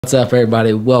What's up,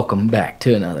 everybody? Welcome back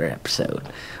to another episode.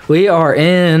 We are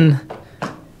in,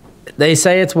 they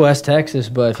say it's West Texas,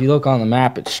 but if you look on the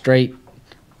map, it's straight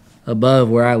above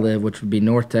where I live, which would be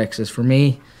North Texas for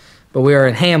me. But we are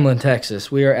in Hamlin,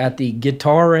 Texas. We are at the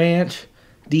Guitar Ranch,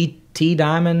 DT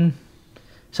Diamond,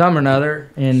 some or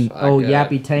another, and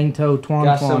Yappy Tang Toe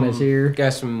Twan is here.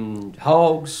 Got some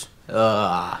hogs,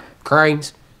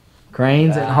 cranes.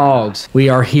 Cranes and hogs. We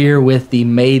are here with the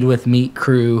Made with Meat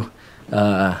crew.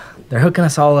 They're hooking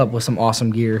us all up with some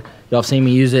awesome gear. Y'all have seen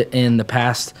me use it in the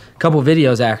past couple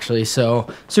videos, actually. So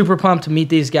super pumped to meet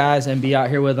these guys and be out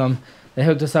here with them. They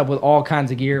hooked us up with all kinds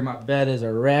of gear. My bed is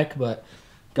a wreck, but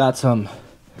got some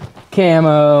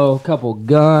camo, couple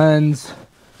guns.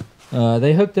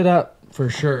 They hooked it up for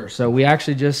sure. So we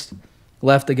actually just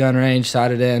left the gun range,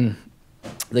 sighted in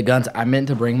the guns. I meant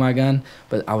to bring my gun,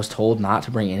 but I was told not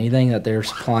to bring anything, that they're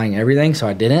supplying everything, so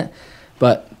I didn't.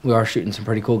 But we are shooting some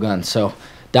pretty cool guns. So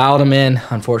dialed them in.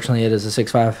 Unfortunately, it is a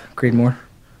 6.5 Creedmoor.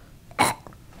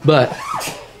 But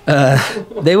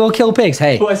they will kill pigs.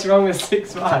 Hey. What's wrong with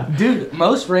 6.5? Dude,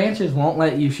 most ranches won't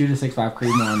let you shoot a 6.5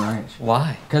 Creedmoor on the ranch.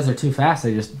 Why? Because they're too fast.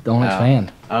 They just don't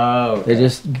expand. Oh, okay. They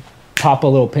just pop a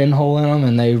little pinhole in them,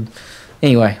 and they...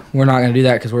 Anyway, we're not going to do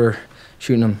that because we're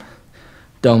shooting them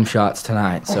dome shots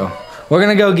tonight. So we're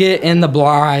going to go get in the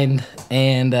blind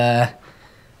and...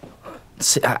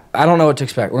 I don't know what to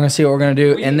expect. We're gonna see what we're gonna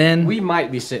do, and then we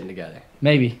might be sitting together.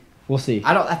 Maybe we'll see.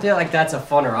 I feel like that's a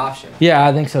funner option. Yeah,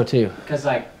 I think so too. Because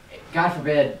like, God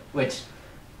forbid, which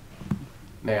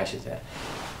maybe I should say,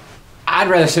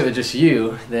 I'd rather sit with just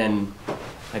you than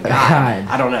a guy.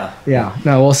 I don't know. Yeah,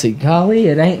 no, we'll see. Golly,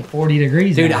 it ain't 40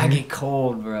 degrees. Dude, I get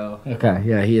cold, bro. Okay,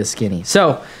 yeah, he is skinny.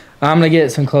 So I'm gonna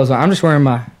get some clothes on. I'm just wearing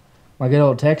my good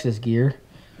old Texas gear.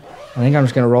 I think I'm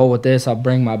just gonna roll with this. I'll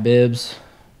bring my bibs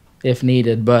if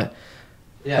needed, but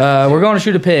yeah, we're going to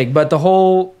shoot a pig. But the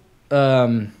whole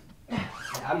I'm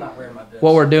not wearing my bibs.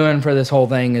 What we're doing for this whole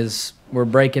thing is we're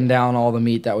breaking down all the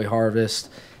meat that we harvest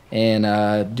and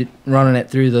running it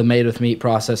through the Made with Meat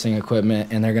processing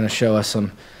equipment, and they're going to show us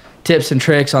some tips and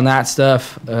tricks on that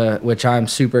stuff, which I'm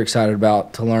super excited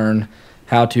about, to learn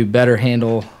how to better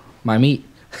handle my meat.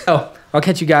 So I'll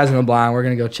catch you guys in the blind. We're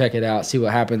going to go check it out, see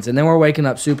what happens. And then we're waking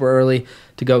up super early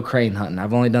to go crane hunting.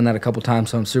 I've only done that a couple times,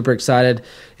 so I'm super excited.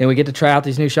 And we get to try out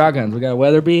these new shotguns. We got a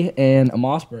Weatherby and a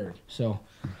Mossberg. So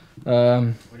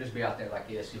we'll just be out there like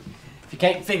this. If you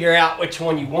can't figure out which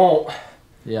one you want,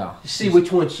 yeah, just see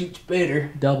which one shoots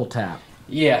better. Double tap.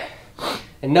 Yeah.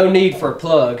 And no need for a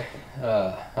plug.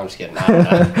 I'm just kidding. I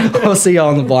don't know. We'll see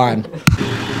y'all in the blind.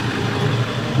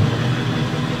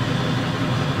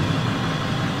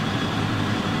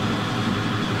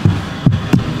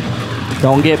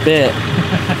 Don't get bit.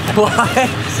 Why?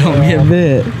 Don't get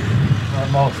bit. For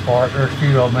the most part, there's a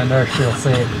few of them in there still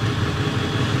sick.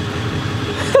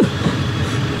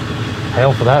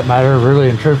 Hell, for that matter,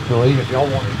 really and truthfully, if y'all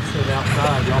want to sit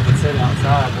outside, y'all can sit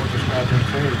outside. We'll just grab them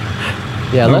chairs.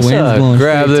 Yeah, let's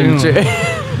grab them chairs.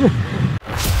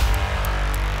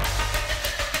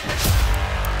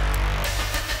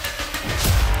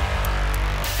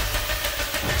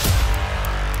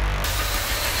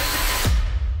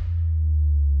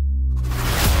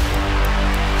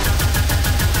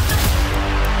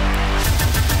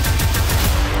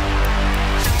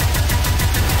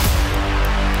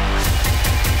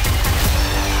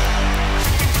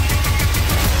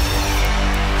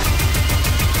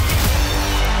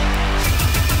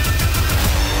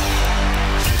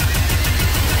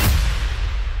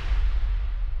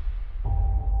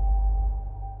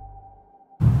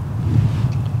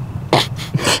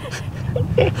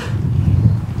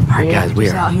 Alright guys, we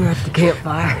are out here at the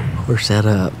campfire. We're set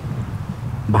up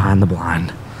behind the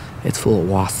blind. It's full of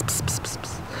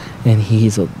wasps. And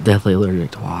he's deathly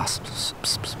allergic to wasps.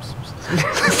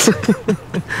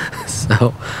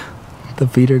 So the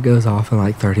feeder goes off in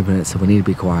like 30 minutes, so we need to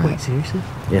be quiet. Wait, seriously?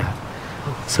 Yeah.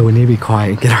 So we need to be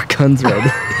quiet and get our guns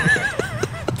ready.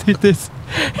 Dude,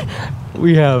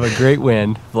 we have a great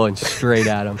wind blowing straight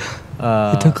at him.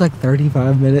 It took like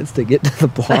 35 minutes to get to the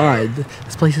blind.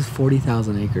 This place is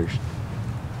 40,000 acres.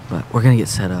 But we're gonna get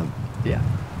set up. Yeah.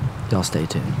 Y'all stay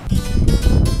tuned.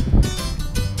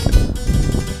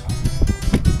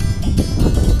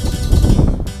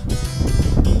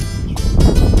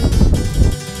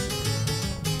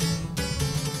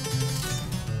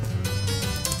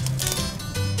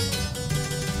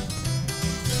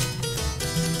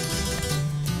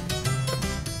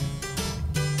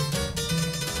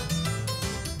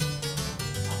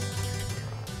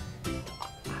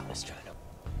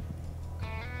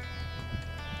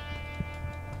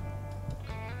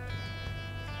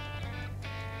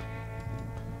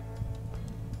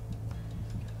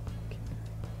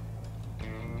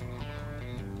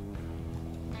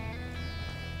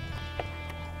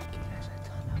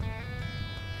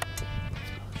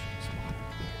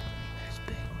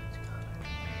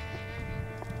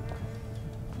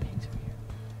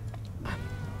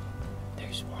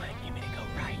 choose one. You mean to go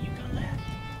right, you go left.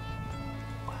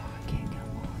 Wow, I can't go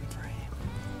on frame.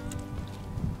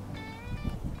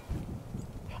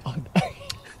 Oh,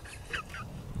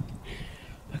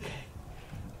 okay.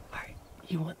 Alright,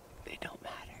 you want, they don't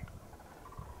matter.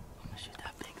 I'm gonna shoot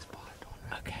that big spot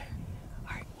on. Okay.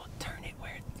 Alright, we'll turn it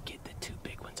where, get the two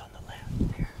big ones on the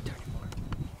left. There, turn it more.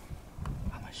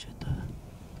 I'm gonna shoot the,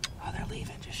 oh, they're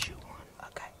leaving, just shoot one.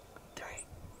 Okay, 3.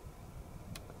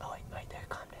 Oh, wait, right there,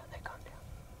 calm down, calm down.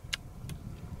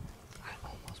 I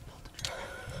almost built the tree.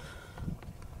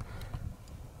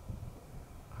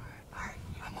 Alright,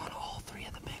 I'm on all 3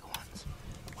 of the big ones.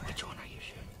 Which one are you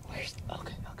shooting? Where's,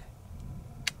 okay.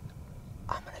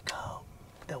 I'm gonna go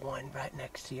the one right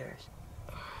next to yours.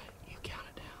 Alright, you count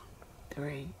it down. 3.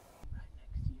 Right next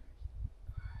to yours.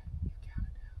 Alright, you count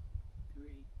it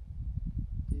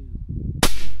down. 3,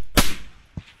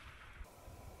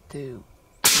 2.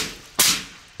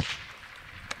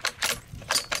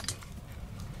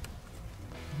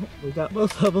 We got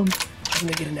both of them. I'm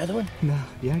gonna get another one? No,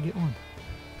 yeah, get one.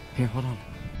 Here, hold on.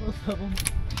 Both of them.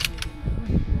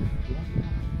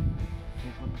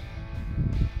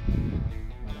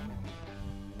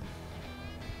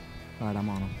 Alright, I'm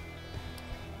on them.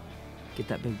 Get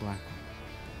that big black one.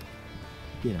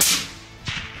 Get him.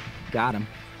 Got him.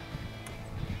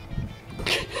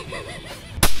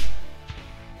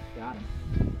 Got him.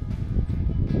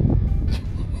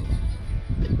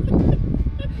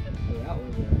 That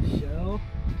was a show.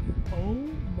 Oh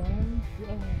my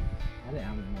god. I didn't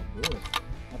have any more bullets.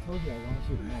 I told you I was gonna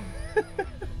shoot one.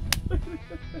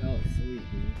 That was sweet,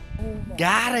 dude. Oh my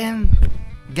Got him.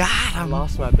 Got I him.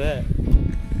 lost my bet.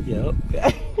 Yep.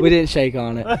 We didn't shake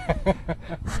on it.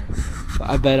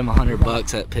 I bet him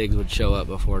 $100 that pigs would show up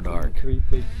before dark. 3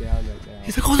 pigs down right now.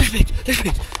 He's like, oh, there's pigs. There's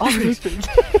pigs. Oh, there's pigs.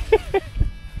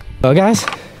 Well, guys,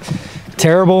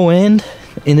 terrible wind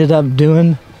ended up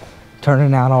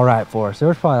turning out all right for us. There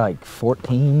was probably like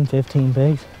 14, 15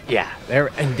 pigs. Yeah,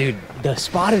 and dude, the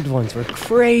spotted ones were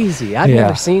crazy. I've Yeah.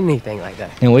 never seen anything like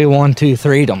that. And we 1, 2,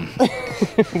 3'd them.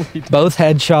 Both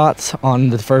had shots on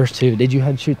the first 2. Did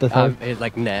you shoot the third? It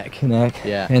like neck. Neck.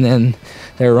 Yeah. And then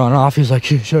they were running off. He was like,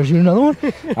 should I shoot another one?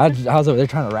 I was over there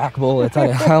trying to rack bullets. I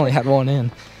only had one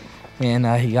in. And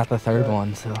he got the third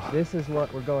one. So This is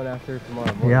what we're going after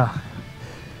tomorrow morning. yeah.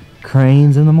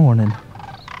 Cranes in the morning.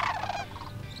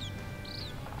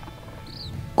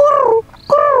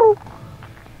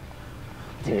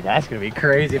 Dude, that's gonna be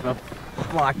crazy if a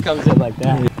flock comes in like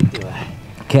that.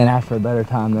 Can't ask for a better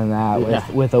time than that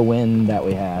Yeah. with a wind that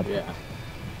we had. Yeah.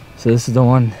 So this is the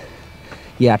one,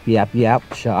 yap, yap, yap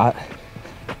shot.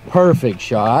 Perfect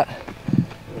shot.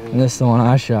 And this is the one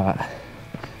I shot.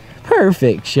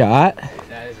 Perfect shot.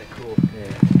 That is a cool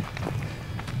pick.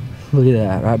 Look at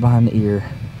that, right behind the ear.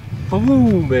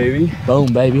 Boom, baby.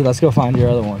 Boom, baby. Let's go find your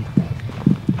other one.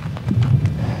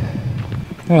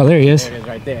 Oh, there he is. There it is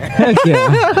right there. Heck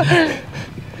yeah.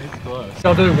 It's close.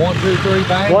 Y'all do 1, 2, 3,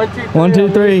 bang. 1, 2, 3. 1, 2,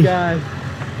 3. Guys.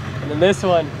 And then this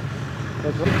one.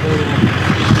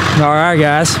 All right,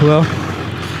 guys. Well,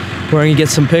 we're gonna get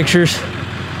some pictures,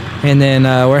 and then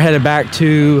we're headed back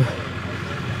to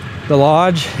the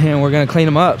lodge, and we're gonna clean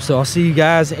them up. So I'll see you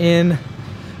guys in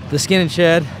the skinning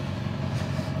shed,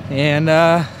 and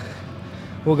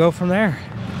we'll go from there.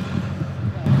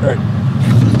 All right.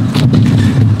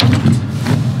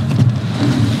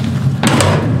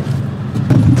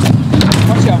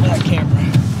 Watch out for that camera.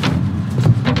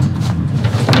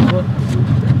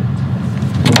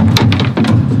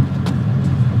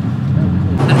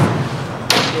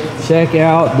 Check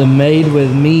out the Made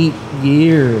with Meat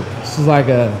gear. This is like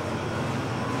a,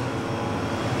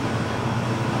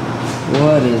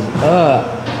 what is up?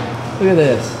 Look at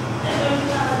this.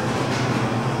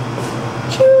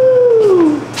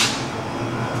 Choo!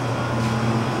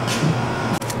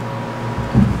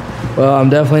 Well, I'm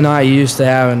definitely not used to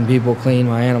having people clean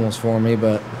my animals for me,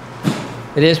 but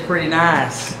it is pretty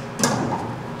nice.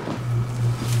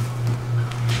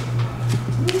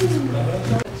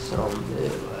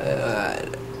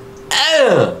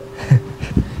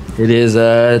 It is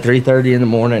 3:30 in the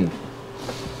morning.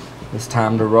 It's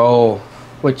time to roll.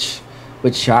 Which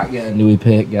shotgun do we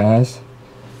pick, guys?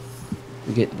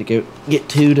 We get 2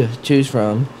 to choose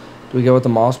from. Do we go with the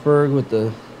Mossberg with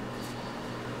the?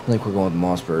 I think we're going with the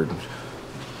Mossberg.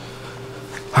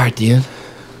 All right, Dean. I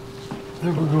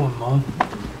think we're going, Mom.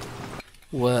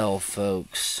 Well,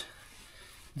 folks,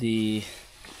 the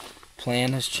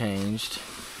plan has changed.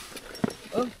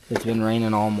 It's been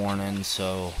raining all morning,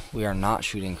 so we are not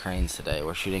shooting cranes today.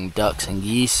 We're shooting ducks and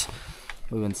geese.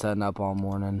 We've been setting up all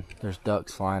morning. There's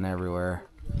ducks flying everywhere.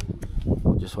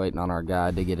 Just waiting on our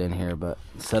guide to get in here, but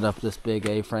set up this big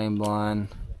A-frame blind.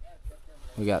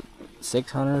 We got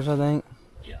 6 hunters, I think.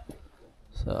 Yeah.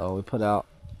 So we put out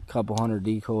a couple hundred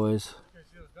decoys.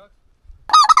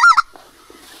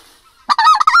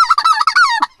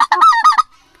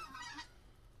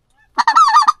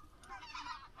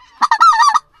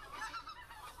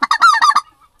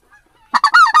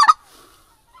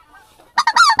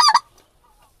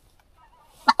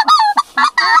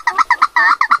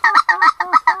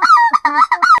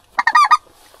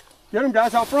 Get him,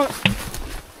 guys, out front.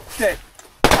 Stay.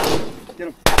 Get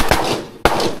him.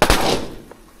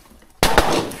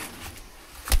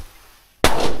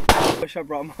 Wish I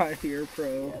brought my Ear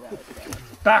Pro.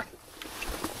 Back.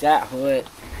 That hood.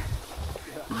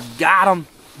 Got him.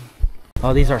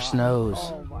 Oh, these are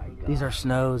snows. These are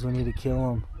snows. We need to kill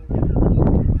them.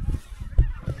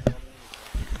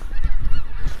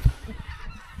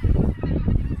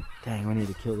 Dang, we need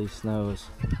to kill these snows.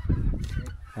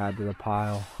 Add to the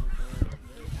pile.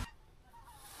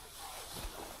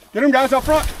 Get him, guys, out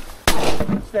front.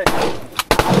 Stay.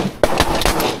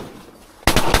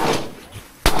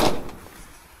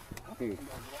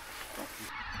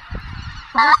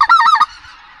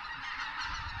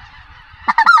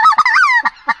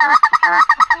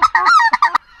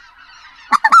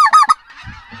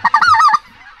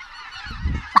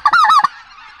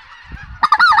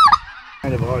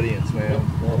 Kind of audience, man.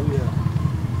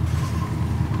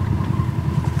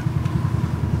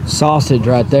 Sausage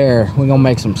right there. We're gonna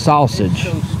make some sausage.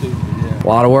 So stupid, yeah. A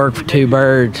lot of work for 2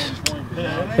 birds.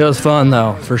 It was fun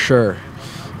though, for sure.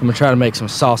 I'm gonna try to make some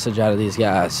sausage out of these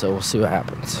guys, so we'll see what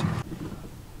happens.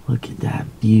 Look at that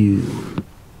view.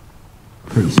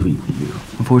 Pretty sweet view.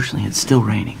 Unfortunately, it's still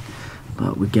raining,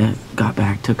 but we got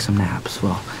back, took some naps.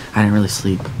 Well, I didn't really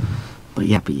sleep, but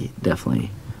yeah, definitely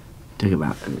took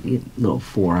about a little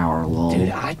 4-hour lull. Dude,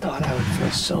 I thought I would feel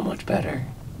so much better.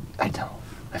 I don't.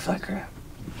 I feel like crap.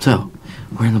 So,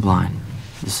 we're in the blind.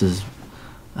 This is,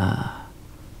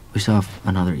 we still have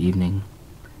another evening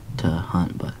to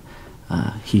hunt, but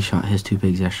he shot his 2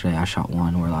 pigs yesterday. I shot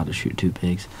 1. We're allowed to shoot 2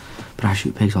 pigs, but I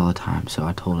shoot pigs all the time, so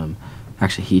I told him,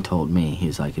 actually he told me, he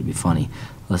was like, it'd be funny,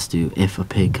 let's do if a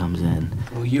pig comes in.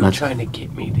 Well, you were trying to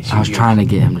get me to shoot I was yours. trying to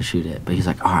get him to shoot it, but he's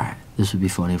like, alright, this would be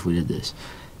funny if we did this.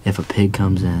 If a pig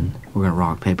comes in, we're gonna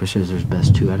rock, paper, scissors,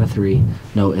 best 2 out of 3.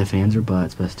 No ifs, ands, or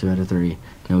buts, best 2 out of 3.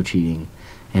 No cheating.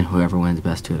 And whoever wins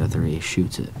best 2 out of 3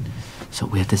 shoots it. So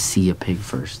we have to see a pig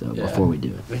first, though, before we do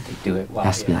it. We have to do it while It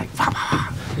has to be like,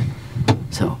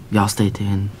 so y'all stay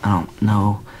tuned. I don't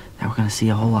know that we're gonna see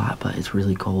a whole lot, but it's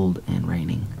really cold and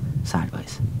raining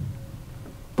sideways.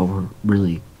 But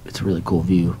it's a really cool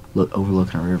view,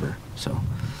 overlooking a river. So,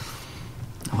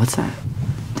 what's that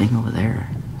thing over there?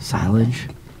 Silage?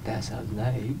 That's a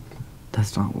lake.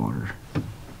 That's not water.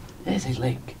 There's a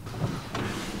lake.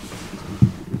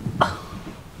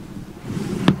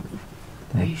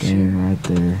 Right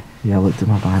there. Yeah, look through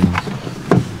my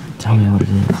binoculars. Tell me what it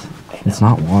is. It's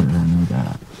not water, I know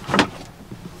that.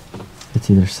 It's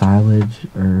either silage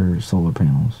or solar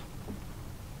panels.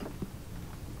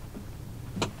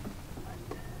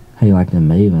 How you like them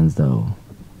mavens, though?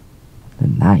 They're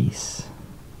nice.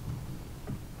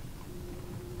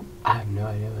 I have no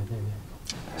idea what that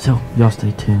is. So, y'all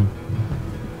stay tuned.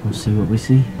 We'll see what we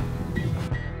see.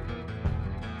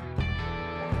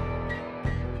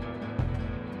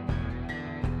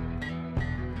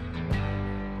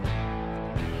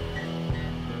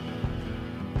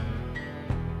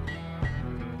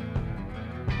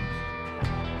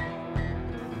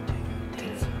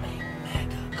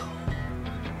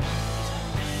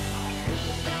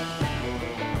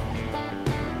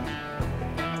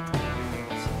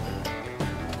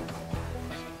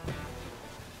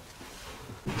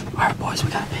 Alright, boys, we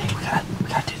got a pig. We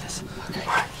gotta do this. Okay.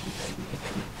 Alright.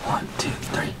 1, 2,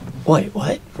 3. Wait,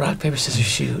 what? Rock, paper, scissors,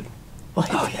 shoot. What?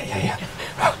 Oh, yeah.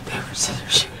 Rock, paper,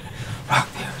 scissors, shoot.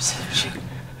 Rock, paper, scissors, shoot.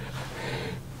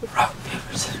 Rock,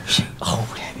 paper, scissors, shoot.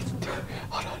 Oh, damn it.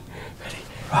 Hold on. Ready?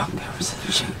 Rock, paper,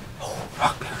 scissors, shoot. Oh,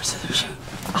 rock, paper, scissors, shoot.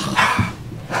 Oh.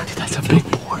 Dude, that's a big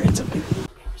boar. It's a big boar.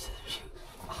 Paper, scissors, shoot.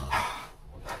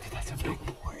 Dude, that's a big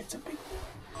boar. It's a big boar.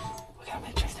 We gotta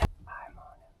make sure that. I'm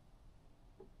on him.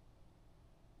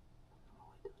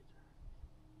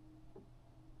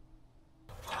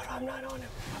 Hold on, I'm not on him.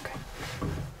 Okay.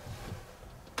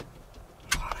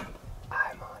 On him.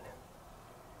 I'm on him.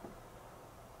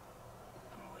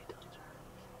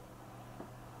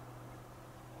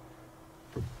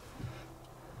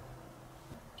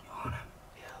 You on him?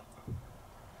 Yep.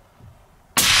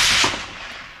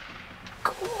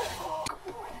 Cool.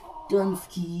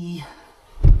 Dunsky.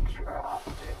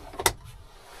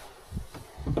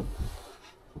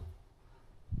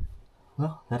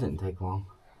 Well, that didn't take long.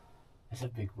 That's a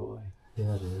big boy.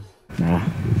 Yeah, it is. Nah.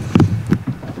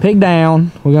 Pig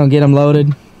down. We're gonna get them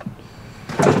loaded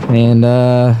and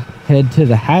head to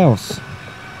the house.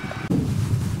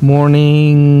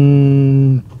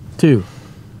 Morning 2.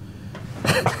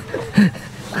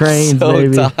 Cranes, so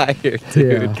baby. tired,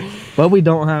 dude. Yeah. But we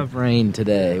don't have rain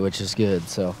today, which is good.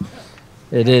 So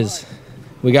it is.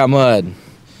 We got mud.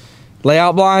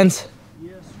 Layout blinds?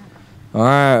 Yes, sir. All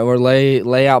right, we're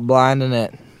layout blinding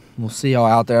it. We'll see y'all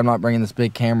out there. I'm not bringing this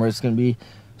big camera. It's gonna be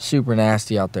super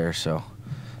nasty out there. So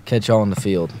catch y'all in the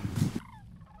field.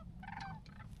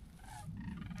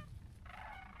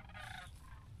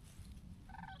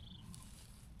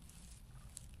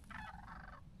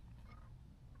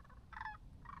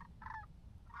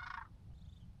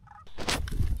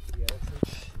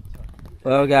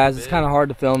 Well, guys, it's kind of hard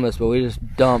to film this, but we just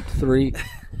dumped 3.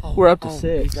 We're up to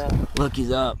 6. Look,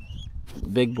 he's up.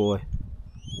 Big boy.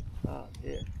 Oh,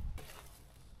 yeah.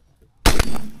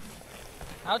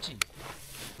 Ouchie.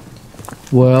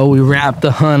 Well, we wrapped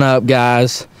the hunt up,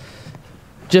 guys.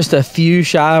 Just a few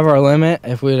shy of our limit.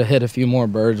 If we'd have hit a few more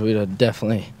birds, we'd have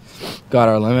definitely got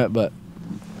our limit, but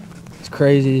it's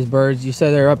crazy, these birds. You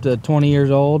said they're up to 20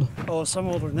 years old? Oh, some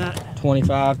older than that.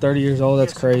 25, 30 years old.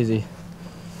 That's crazy.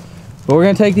 But we're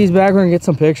gonna take these back. We're gonna get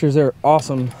some pictures. They're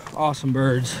awesome, awesome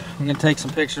birds. We're gonna take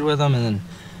some pictures with them and then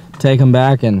take them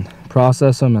back and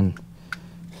process them, and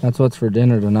that's what's for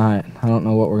dinner tonight. I don't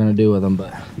know what we're gonna do with them,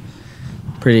 but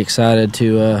pretty excited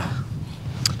to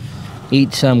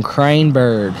eat some crane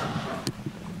bird.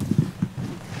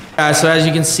 Guys, so as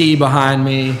you can see behind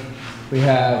me, we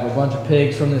have a bunch of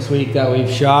pigs from this week that we've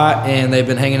shot, and they've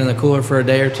been hanging in the cooler for a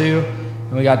day or two.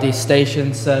 And we got these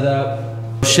stations set up.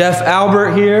 Chef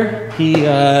Albert here, he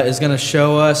is gonna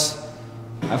show us.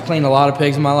 I've cleaned a lot of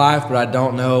pigs in my life, but I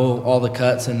don't know all the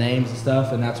cuts and names and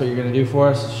stuff, and that's what you're gonna do for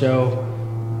us, show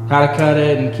how to cut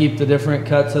it and keep the different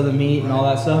cuts of the meat and all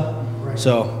that stuff.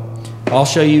 So I'll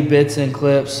show you bits and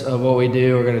clips of what we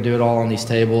do. We're gonna do it all on these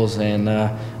tables, and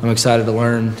I'm excited to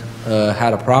learn how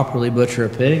to properly butcher a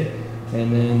pig.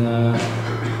 And then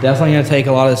definitely gonna take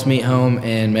a lot of this meat home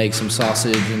and make some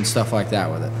sausage and stuff like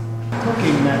that with it.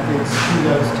 Cooking methods to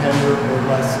those tender or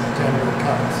less tender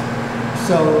cuts.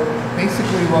 So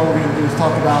basically what we're going to do is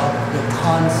talk about the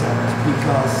concept,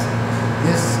 because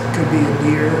this could be a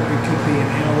deer, it could be an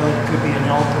antelope, it could be an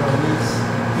elk or a moose.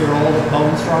 All the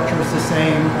bone structure is the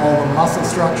same, all the muscle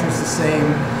structure is the same,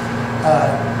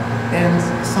 and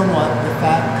somewhat the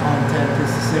fat content is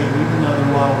the same, even though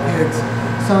they're wild pigs.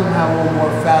 Some have a little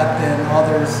more fat than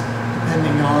others,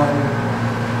 depending on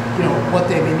what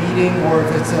they've been eating, or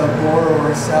if it's a boar or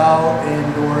a sow, and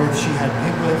or if she had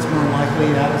piglets. More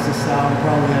likely that was a sow and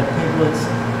probably had piglets,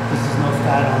 because there's no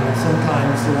fat on it.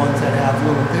 Sometimes the ones that have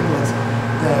little piglets,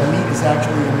 the meat is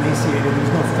actually emaciated.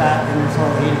 There's no fat and there's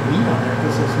hardly any meat on there,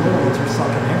 because those little ones are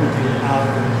sucking everything out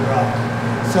of the drought.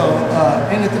 So,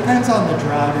 and it depends on the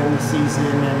drought and the season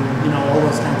and all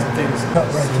those kinds of things. Cut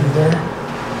right through there.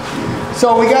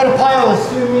 So we got a pile of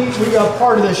stew meat. We got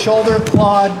part of the shoulder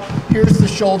quad. Here's the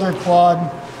shoulder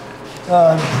quad.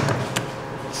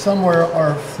 Somewhere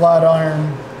our flat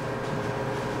iron.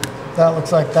 That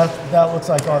looks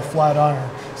like our flat iron.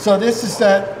 So this is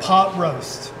that pot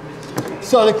roast.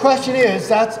 So the question is,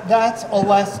 that's a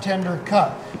less tender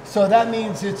cut. So that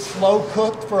means it's slow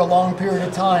cooked for a long period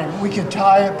of time. We could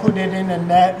tie it, put it in a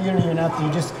net. You don't even have to.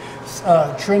 You just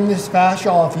trim this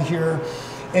fascia off of here.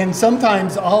 And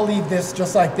sometimes I'll leave this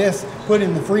just like this, put it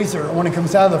in the freezer. When it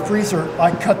comes out of the freezer,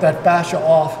 I cut that fascia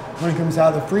off. When it comes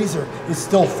out of the freezer, it's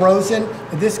still frozen.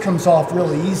 This comes off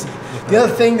really easy. The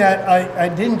other thing that I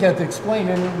didn't get to explain,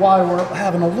 and why we're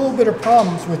having a little bit of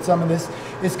problems with some of this,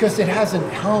 is because it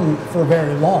hasn't hung for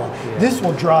very long. Yeah. This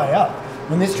will dry up.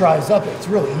 When this dries up, it's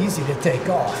really easy to take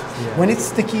off. Yeah. When it's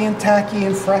sticky and tacky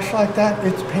and fresh like that,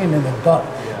 it's a pain in the butt.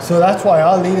 Yeah. So that's why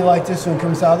I'll leave it like this when it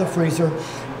comes out of the freezer,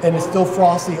 and it's still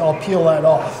frosty. I'll peel that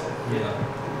off. Yeah.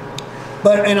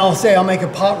 And I'll say I'll make a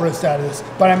pot roast out of this,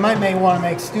 but I may want to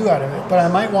make stew out of it, but I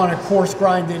might want to coarse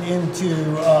grind it into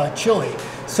chili.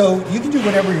 So you can do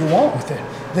whatever you want with it.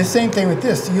 The same thing with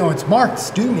this, it's marked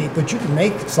stew meat, but you can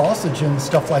make sausage and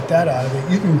stuff like that out of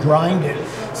it. You can grind it.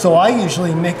 So I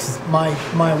usually mix my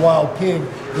wild pig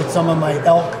with some of my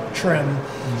elk trim,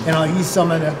 and I'll use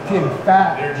some of the pig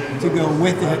fat to go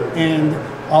with it, and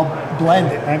I'll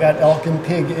blend it. I got elk and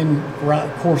pig in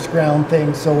coarse ground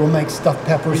things, so we'll make stuffed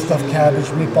pepper, stuffed cabbage,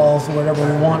 meatballs, or whatever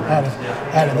we want out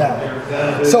of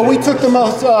that. So we took the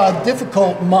most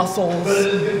difficult muscles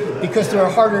because they're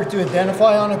harder to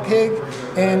identify on a pig,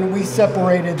 and we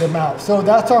separated them out. So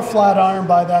that's our flat iron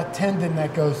by that tendon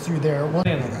that goes through there. We'll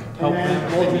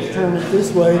just turn it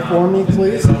this way for me,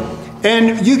 please.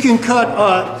 And you can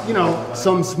cut, you know,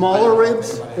 some smaller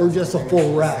ribs or just a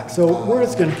full rack. So we're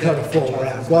just going to cut a full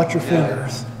rack. Watch your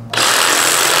fingers.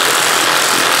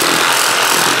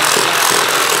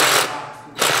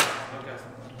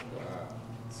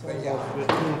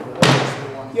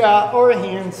 Yeah, or a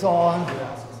handsaw.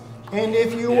 And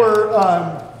if you were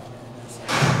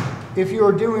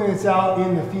doing this out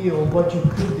in the field, what you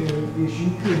could do is you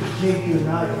could take your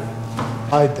knife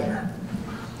right there.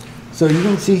 So you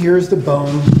can see here's the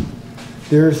bone.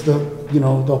 There's the, you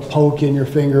know, the poke in your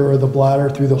finger or the bladder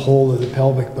through the hole of the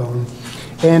pelvic bone.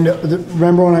 And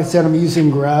remember when I said I'm using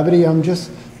gravity? I'm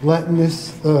just letting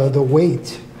this, the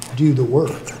weight do the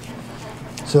work.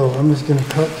 So I'm just going to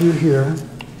cut through here.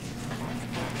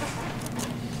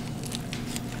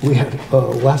 We had a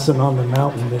lesson on the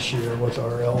mountain this year with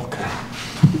our elk.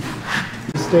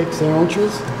 Steak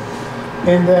sandwiches.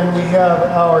 And then we have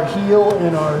our heel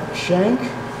and our shank.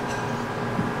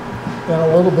 And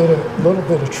a little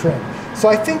bit of trim. So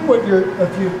I think what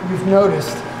you've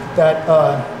noticed that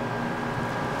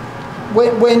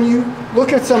when you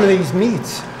look at some of these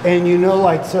meats and you know,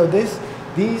 like, so these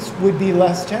would be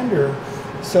less tender.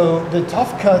 So the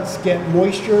tough cuts get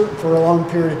moisture for a long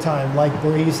period of time, like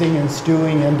braising and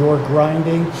stewing and or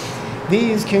grinding.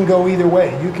 These can go either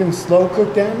way. You can slow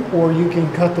cook them, or you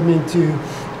can cut them into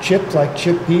chips, like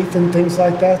chipped beef and things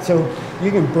like that. So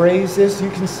you can braise this. You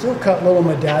can still cut little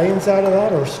medallions out of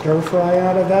that or stir fry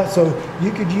out of that. So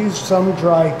you could use some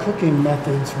dry cooking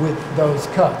methods with those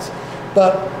cuts.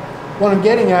 But what I'm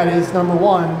getting at is, number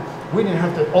one, we didn't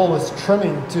have to all this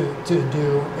trimming to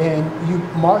do, and you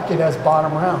mark it as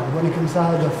bottom round. When it comes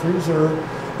out of the freezer,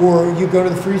 or you go to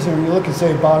the freezer and you look and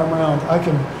say bottom round,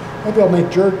 maybe I'll make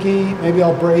jerky, maybe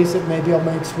I'll braise it, maybe I'll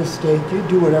make Swiss steak. You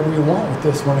do whatever you want with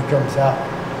this when it comes out.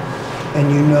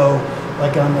 And you know,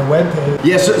 like on the webpage.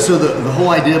 Yeah, so the whole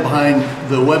idea behind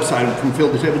the website from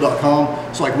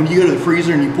fieldtotable.com, so like when you go to the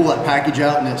freezer and you pull that package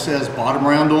out and it says bottom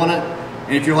round on it,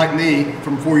 and if you're like me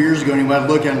from 4 years ago and you might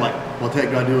look at it like, what the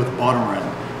heck do I do with the bottom round?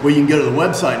 Well, you can go to the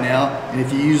website now, and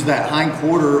if you use that hind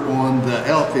quarter on the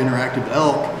elk, the interactive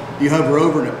elk, you hover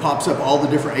over and it pops up all the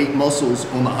different 8 muscles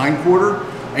on the hind quarter,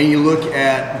 and you look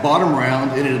at bottom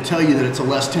round and it'll tell you that it's a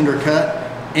less tender cut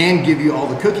and give you all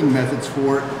the cooking methods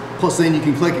for it. Plus then you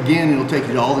can click again and it'll take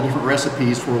you to all the different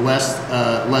recipes for less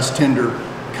tender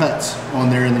cuts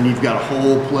on there, and then you've got a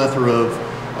whole plethora of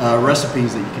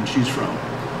recipes that you can choose from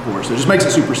for. So it just makes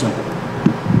it super simple.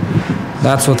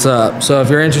 That's what's up. So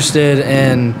if you're interested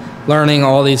in learning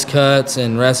all these cuts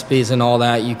and recipes and all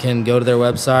that, you can go to their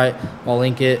website. I'll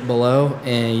link it below,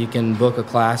 and you can book a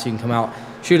class. You can come out,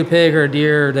 shoot a pig or a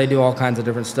deer. They do all kinds of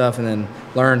different stuff, and then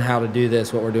learn how to do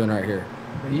this, what we're doing right here.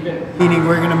 Meaning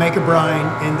we're going to make a brine,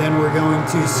 and then we're going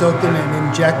to soak them and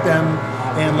inject them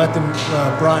and let them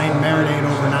brine marinate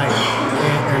overnight,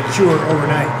 or cure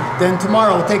overnight. Then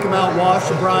tomorrow we'll take them out, wash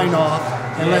the brine off,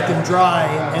 and let them dry,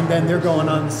 and then they're going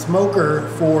on the smoker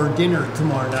for dinner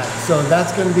tomorrow night. So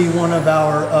that's going to be one of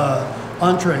our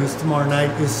entrees tomorrow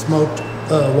night, is smoked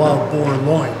wild boar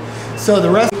loin. So the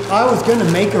rest, I was going to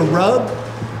make a rub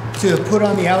to put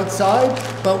on the outside,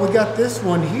 but we got this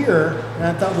one here, and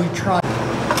I thought we'd try.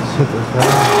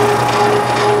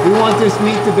 We want this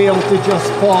meat to be able to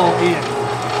just fall in.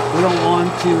 We don't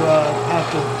want to have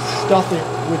to stuff it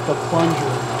with the plunger.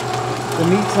 The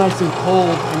meat's nice and cold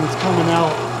and it's coming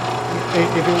out.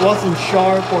 If it wasn't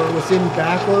sharp or it was in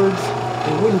backwards,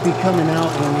 it wouldn't be coming out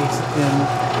when it's in,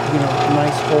 you know,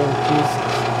 nice whole pieces.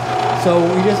 So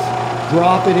we just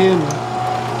drop it in.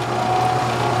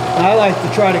 And I like to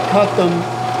try to cut them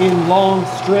in long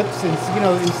strips, and you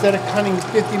know, instead of cutting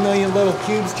 50 million little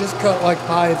cubes, just cut like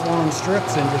 5 long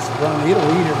strips and just run. It'll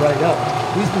eat it right up.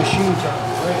 These machines are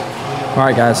great. All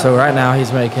right, guys. So right now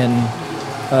he's making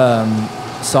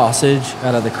sausage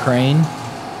out of the crane.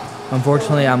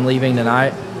 Unfortunately, I'm leaving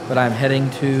tonight, but I'm heading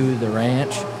to the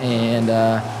ranch, and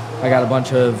I got a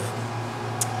bunch of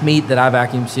meat that I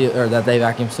vacuum sealed, or that they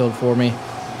vacuum sealed for me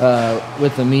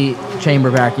with the meat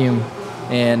chamber vacuum.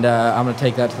 And I'm gonna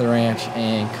take that to the ranch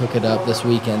and cook it up this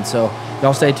weekend. So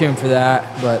y'all stay tuned for that.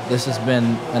 But this has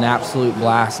been an absolute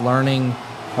blast learning.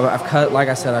 I've cut, like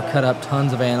I said, I've cut up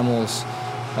tons of animals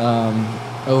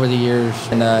over the years,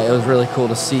 and it was really cool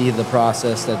to see the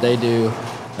process that they do,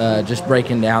 just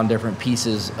breaking down different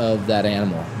pieces of that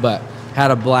animal. But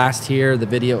had a blast here. The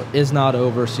video is not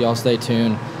over, so y'all stay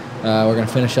tuned. We're gonna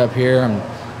finish up here and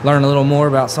learn a little more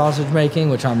about sausage making,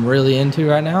 which I'm really into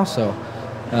right now. So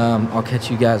I'll catch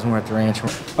you guys when we're at the ranch.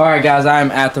 All right, guys,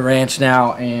 I'm at the ranch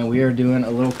now, and we are doing a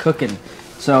little cooking.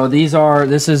 So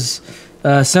this is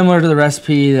similar to the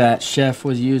recipe that Chef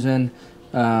was using,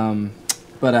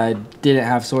 but I didn't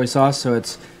have soy sauce, so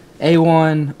it's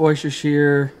A1 oyster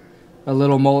shear, a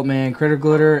little Mullet Man critter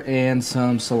glitter, and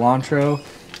some cilantro.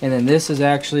 And then this is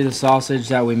actually the sausage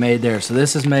that we made there. So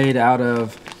this is made out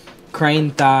of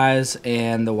crane thighs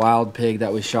and the wild pig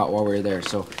that we shot while we were there.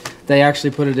 So they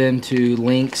actually put it into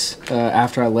links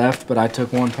after I left, but I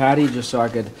took one patty just so I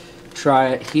could try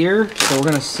it here. So we're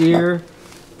gonna sear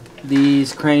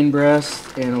these crane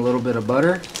breasts in a little bit of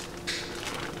butter.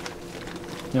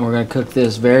 And we're gonna cook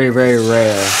this very, very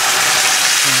rare.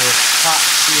 And with hot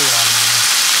sear on there.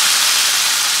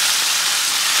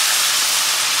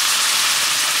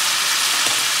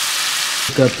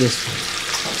 Cook up this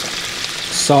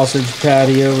sausage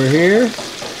patty over here.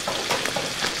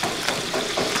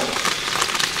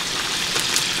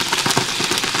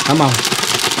 Come on.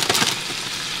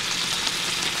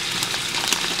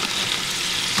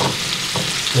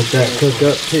 Let that cook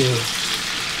up too.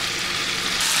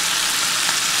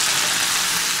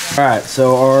 Alright,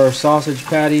 so our sausage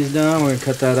patty's done. We're gonna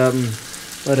cut that up and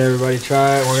let everybody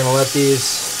try it. We're gonna let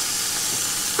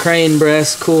these crane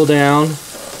breasts cool down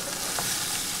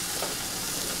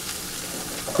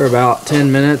for about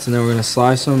 10 minutes, and then we're gonna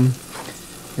slice them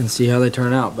and see how they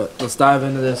turn out. But let's dive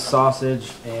into this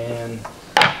sausage and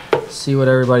see what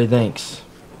everybody thinks.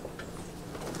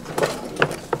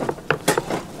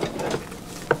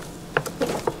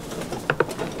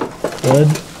 Good?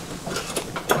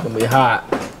 It's gonna be hot.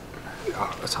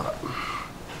 Yeah, that's hot.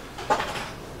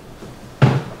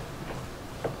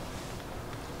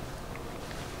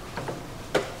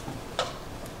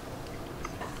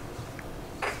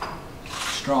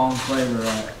 Strong flavor,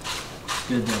 right?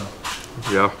 Good though.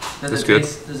 Yeah, Does it's it good.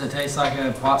 Does it taste like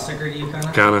a pot sticker to you, kind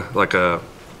of? Kind of like a,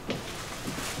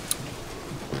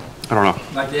 I don't know.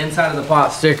 Like the inside of the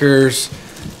pot stickers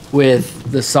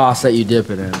with the sauce that you dip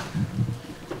it in.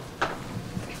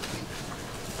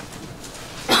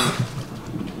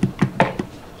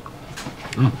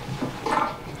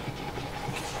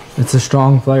 It's a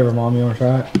strong flavor, Mom. You want to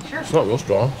try it? It's not real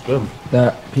strong. It's good.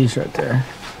 That piece right there.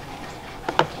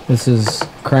 This is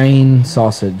crane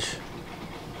sausage.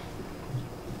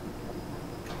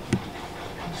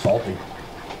 Salty.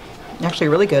 Actually,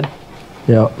 really good.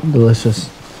 Yeah, delicious.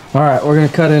 All right, we're gonna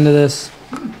cut into this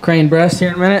crane breast here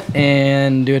in a minute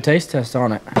and do a taste test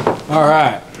on it. All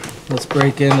right, let's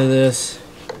break into this.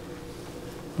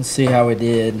 Let's see how we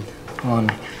did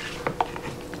on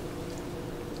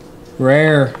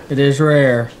rare. It is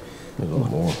rare. A little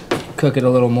more. Cook it a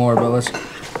little more, but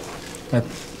that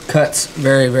cut's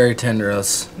very, very tender.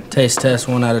 Let's taste test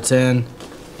 1 out of 10.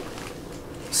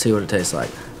 See what it tastes like.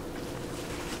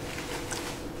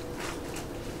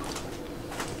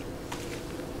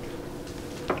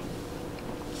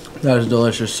 That is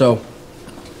delicious. So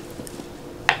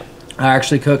I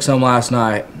actually cooked some last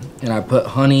night and I put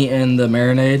honey in the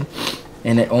marinade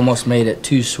and it almost made it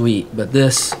too sweet, but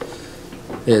this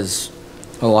is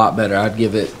a lot better. I'd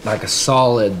give it like a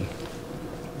solid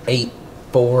 8.4,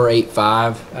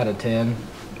 8.5 out of 10.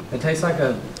 It tastes like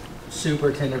a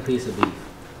super tender piece of beef.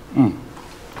 Mm.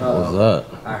 What was that?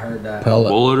 I heard that. Pellet.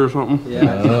 Bullet or something?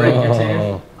 Yeah, did you break your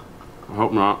tooth? I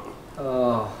hope not.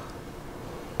 Oh,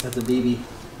 that's a BB.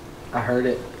 I heard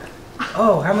it.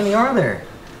 Oh, how many are there?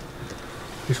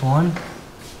 Just one?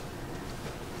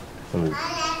 Let me Did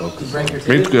focus. you break your Meat's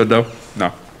tooth? good though. No.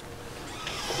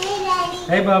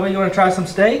 Hey, Bubba, you want to try some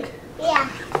steak?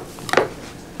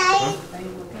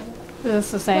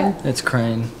 It's the same. It's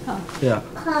crane. Oh. Yeah.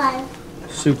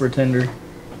 Super tender.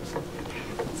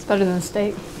 It's better than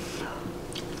steak.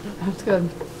 That's good.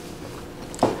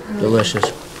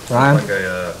 Delicious. Ryan? Like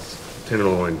a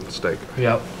tenderloin steak.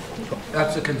 Yep.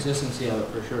 That's the consistency of it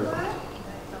for sure.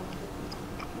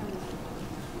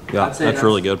 Yeah, I'd say that's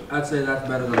really good. I'd say that's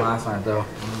better than last night though.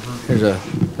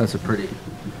 That's a pretty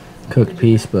cooked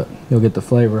piece, but you'll get the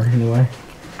flavor anyway.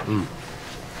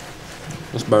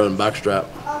 It's better than backstrap.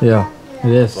 Yeah,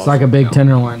 it is. It's like a big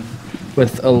tenderloin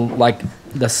with like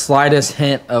the slightest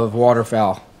hint of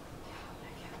waterfowl.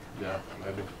 Yeah,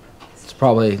 maybe. It's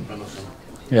probably,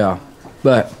 yeah.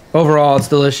 But overall, it's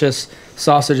delicious.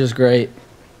 Sausage is great.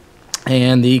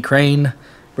 And the crane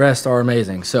breasts are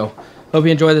amazing. So, hope you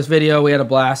enjoyed this video. We had a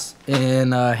blast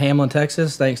in Hamlin,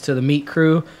 Texas. Thanks to the meat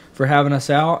crew for having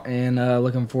us out. And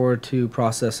looking forward to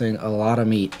processing a lot of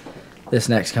meat this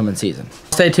next coming season.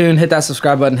 Stay tuned, hit that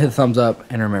subscribe button, hit the thumbs up,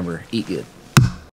 and remember, eat good.